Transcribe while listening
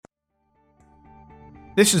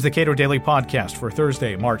This is the Cato Daily Podcast for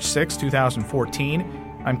Thursday, March 6,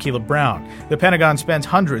 2014. I'm Caleb Brown. The Pentagon spends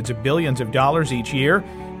hundreds of billions of dollars each year,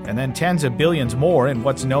 and then tens of billions more in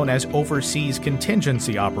what's known as overseas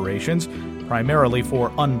contingency operations, primarily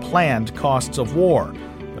for unplanned costs of war.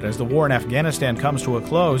 But as the war in Afghanistan comes to a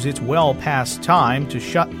close, it's well past time to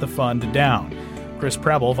shut the fund down. Chris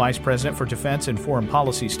Preble, Vice President for Defense and Foreign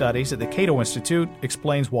Policy Studies at the Cato Institute,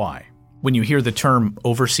 explains why. When you hear the term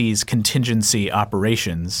overseas contingency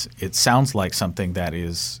operations, it sounds like something that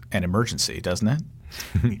is an emergency, doesn't it?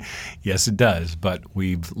 Yes, it does. But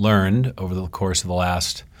we've learned over the course of the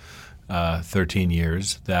last 13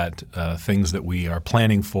 years that things that we are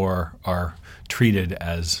planning for are treated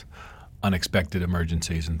as unexpected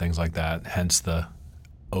emergencies and things like that, hence the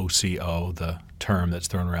OCO, the term that's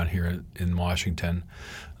thrown around here in Washington.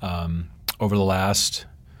 Over the last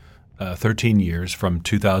 13 years, from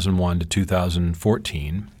 2001 to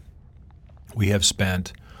 2014, we have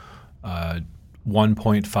spent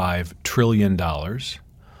 $1.5 trillion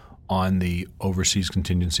on the overseas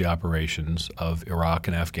contingency operations of Iraq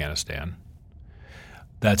and Afghanistan.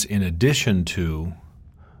 That's in addition to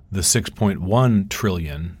the $6.1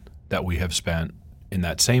 trillion that we have spent in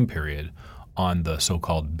that same period on the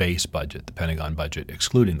so-called base budget, the Pentagon budget,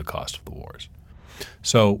 excluding the cost of the wars.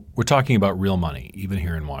 So we're talking about real money, even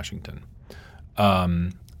here in Washington.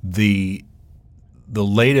 The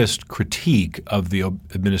latest critique of the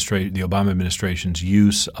Obama administration's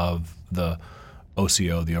use of the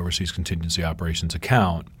OCO, the Overseas Contingency Operations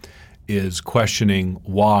account, is questioning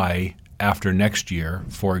why after next year,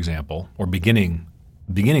 for example, or beginning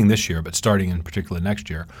this year, but starting in particular next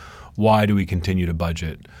year, why do we continue to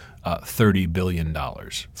budget $30 billion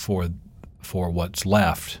for what's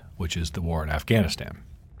left, which is the war in Afghanistan?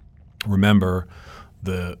 Remember,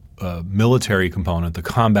 the military component, the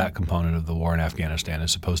combat component of the war in Afghanistan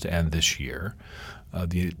is supposed to end this year.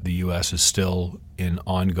 The U.S. is still in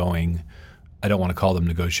ongoing, I don't want to call them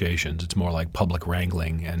negotiations, it's more like public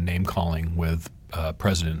wrangling and name-calling with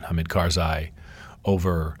President Hamid Karzai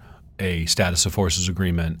over a status of forces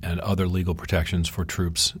agreement and other legal protections for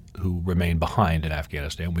troops who remain behind in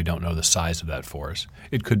Afghanistan. We don't know the size of that force.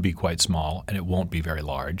 It could be quite small, and it won't be very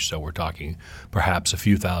large. So we're talking perhaps a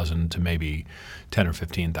few thousand to maybe 10 or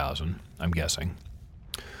 15,000, I'm guessing.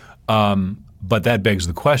 But that begs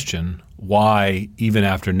the question, why, even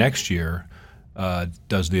after next year,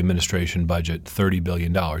 does the administration budget $30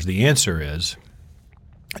 billion? The answer is,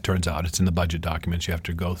 it turns out, it's in the budget documents. You have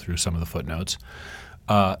to go through some of the footnotes.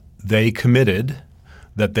 They committed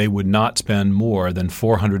that they would not spend more than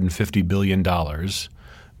 $450 billion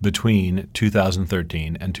between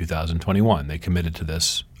 2013 and 2021. They committed to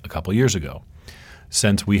this a couple years ago.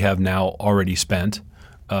 Since we have now already spent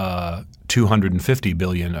 $250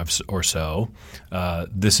 billion or so,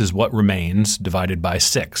 this is what remains divided by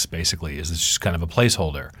 6, basically. It's just kind of a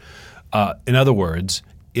placeholder. In other words,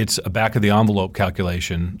 it's a back-of-the-envelope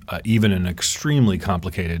calculation, even in an extremely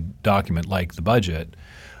complicated document like the budget,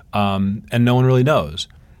 and no one really knows.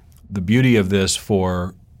 The beauty of this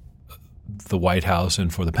for the White House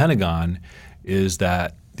and for the Pentagon is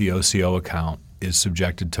that the OCO account is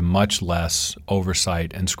subjected to much less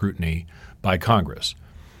oversight and scrutiny by Congress.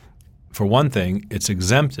 For one thing, it's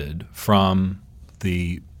exempted from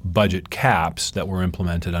the budget caps that were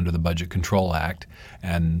implemented under the Budget Control Act,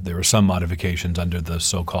 and there were some modifications under the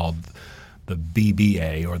so-called the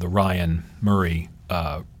BBA or the Ryan-Murray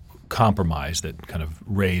compromise that kind of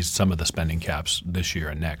raised some of the spending caps this year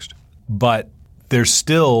and next. But there's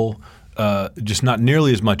still just not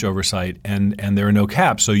nearly as much oversight, and there are no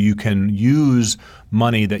caps. So you can use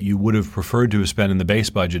money that you would have preferred to have spent in the base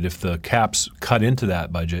budget. If the caps cut into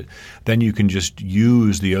that budget, then you can just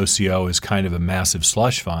use the OCO as kind of a massive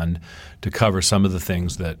slush fund to cover some of the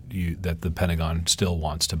things that the Pentagon still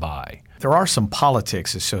wants to buy. There are some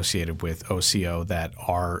politics associated with OCO that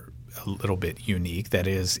are a little bit unique. That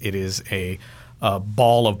is, it is a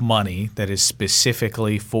ball of money that is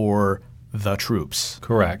specifically for the troops.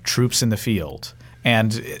 Correct. Troops in the field.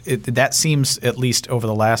 And that seems, at least over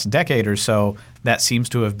the last decade or so, that seems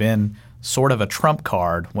to have been sort of a trump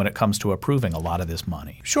card when it comes to approving a lot of this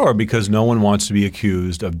money. Sure, because no one wants to be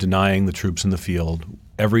accused of denying the troops in the field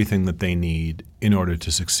everything that they need in order to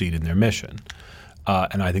succeed in their mission.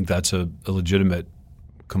 And I think that's a legitimate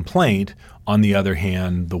complaint. On the other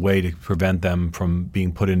hand, the way to prevent them from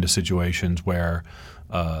being put into situations where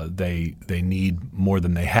they need more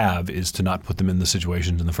than they have is to not put them in the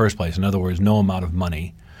situations in the first place. In other words, no amount of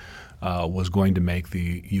money was going to make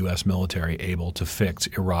the U.S. military able to fix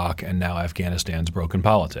Iraq and now Afghanistan's broken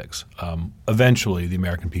politics. Eventually, the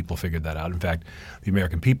American people figured that out. In fact, the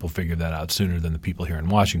American people figured that out sooner than the people here in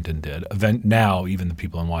Washington did. Now, even the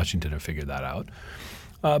people in Washington have figured that out.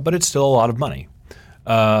 But it's still a lot of money.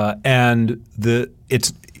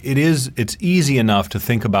 It's easy enough to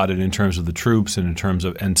think about it in terms of the troops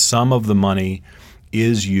and some of the money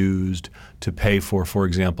is used to pay for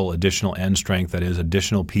example, additional end strength, that is,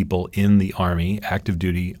 additional people in the Army, active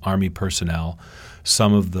duty Army personnel.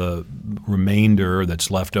 Some of the remainder that's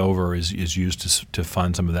left over is used to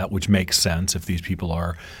fund some of that, which makes sense if these people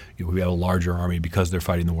are, we have a larger Army because they're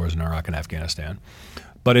fighting the wars in Iraq and Afghanistan.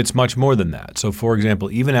 But it's much more than that. So, for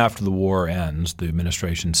example, even after the war ends, the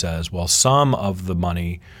administration says, well, some of the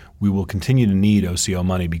money, we will continue to need OCO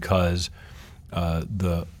money because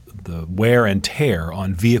the wear and tear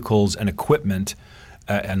on vehicles and equipment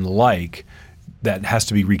and the like that has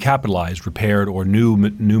to be recapitalized, repaired, or new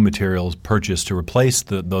materials purchased to replace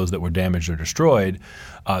those that were damaged or destroyed,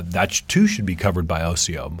 that too should be covered by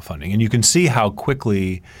OCO funding. And you can see how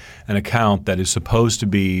quickly an account that is supposed to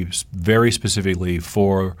be very specifically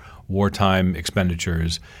for wartime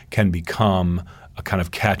expenditures can become a kind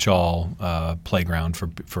of catch-all playground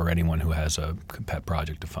for anyone who has a pet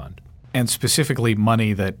project to fund. And specifically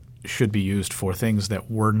money that should be used for things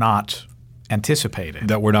that were not anticipated.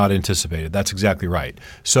 That's exactly right.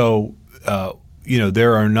 So,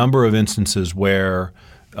 there are a number of instances where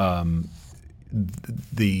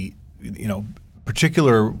the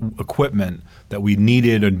particular equipment that we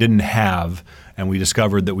needed or didn't have, and we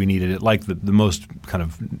discovered that we needed it. Like the most kind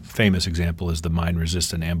of famous example is the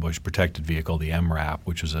mine-resistant ambush protected vehicle, the MRAP,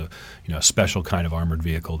 which was a special kind of armored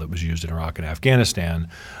vehicle that was used in Iraq and Afghanistan.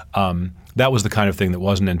 That was the kind of thing that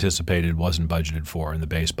wasn't anticipated, wasn't budgeted for in the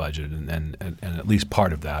base budget, and at least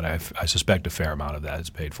part of that, I suspect a fair amount of that is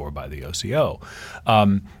paid for by the OCO.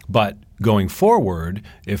 But going forward,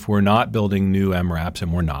 if we're not building new MRAPs,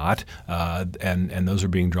 and we're not, and those are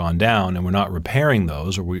being drawn down, and we're not repairing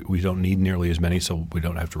those, or we don't need nearly as many, so we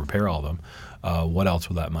don't have to repair all of them, what else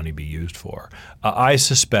will that money be used for? I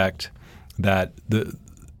suspect that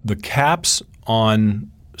the caps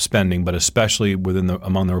on spending, but especially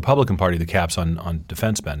among the Republican Party, the caps on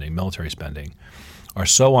defense spending, military spending, are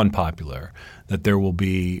so unpopular that there will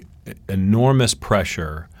be enormous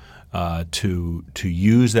pressure to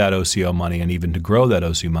use that OCO money and even to grow that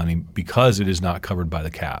OCO money because it is not covered by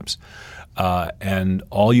the caps. And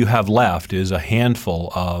all you have left is a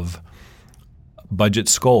handful of budget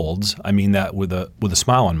scolds. I mean that with a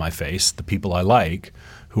smile on my face, the people I like,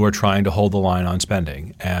 who are trying to hold the line on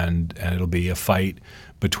spending. And it'll be a fight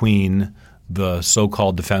between the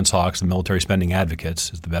so-called defense hawks, the military spending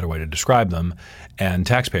advocates is the better way to describe them, and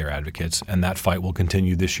taxpayer advocates. And that fight will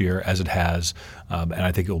continue this year as it has, and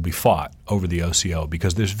I think it will be fought over the OCO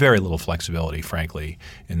because there's very little flexibility, frankly,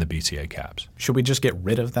 in the BCA caps. Should we just get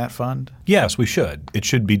rid of that fund? Yes, we should. It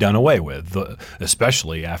should be done away with,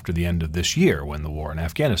 especially after the end of this year when the war in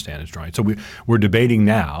Afghanistan is drawing. So we're debating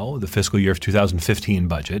now the fiscal year 2015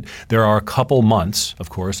 budget. There are a couple months, of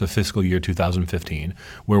course, of fiscal year 2015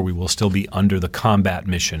 where we will still be under the combat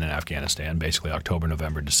mission in Afghanistan, basically October,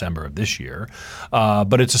 November, December of this year.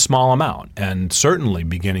 But it's a small amount. And certainly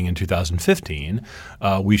beginning in 2015,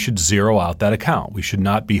 we should zero out that account. We should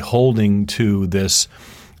not be holding to this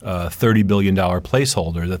 $30 billion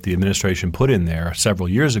placeholder that the administration put in there several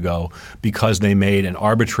years ago because they made an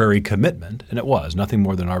arbitrary commitment, and it was nothing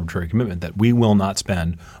more than an arbitrary commitment, that we will not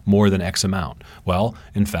spend more than X amount. Well,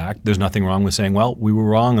 in fact, there's nothing wrong with saying, well, we were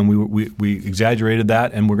wrong and we exaggerated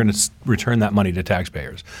that and we're going to return that money to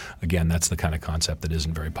taxpayers. Again, that's the kind of concept that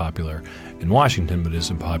isn't very popular in Washington but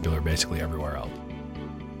isn't popular basically everywhere else.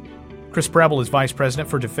 Chris Preble is Vice President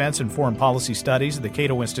for Defense and Foreign Policy Studies at the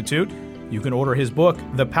Cato Institute. You can order his book,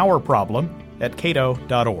 The Power Problem, at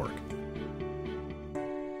cato.org.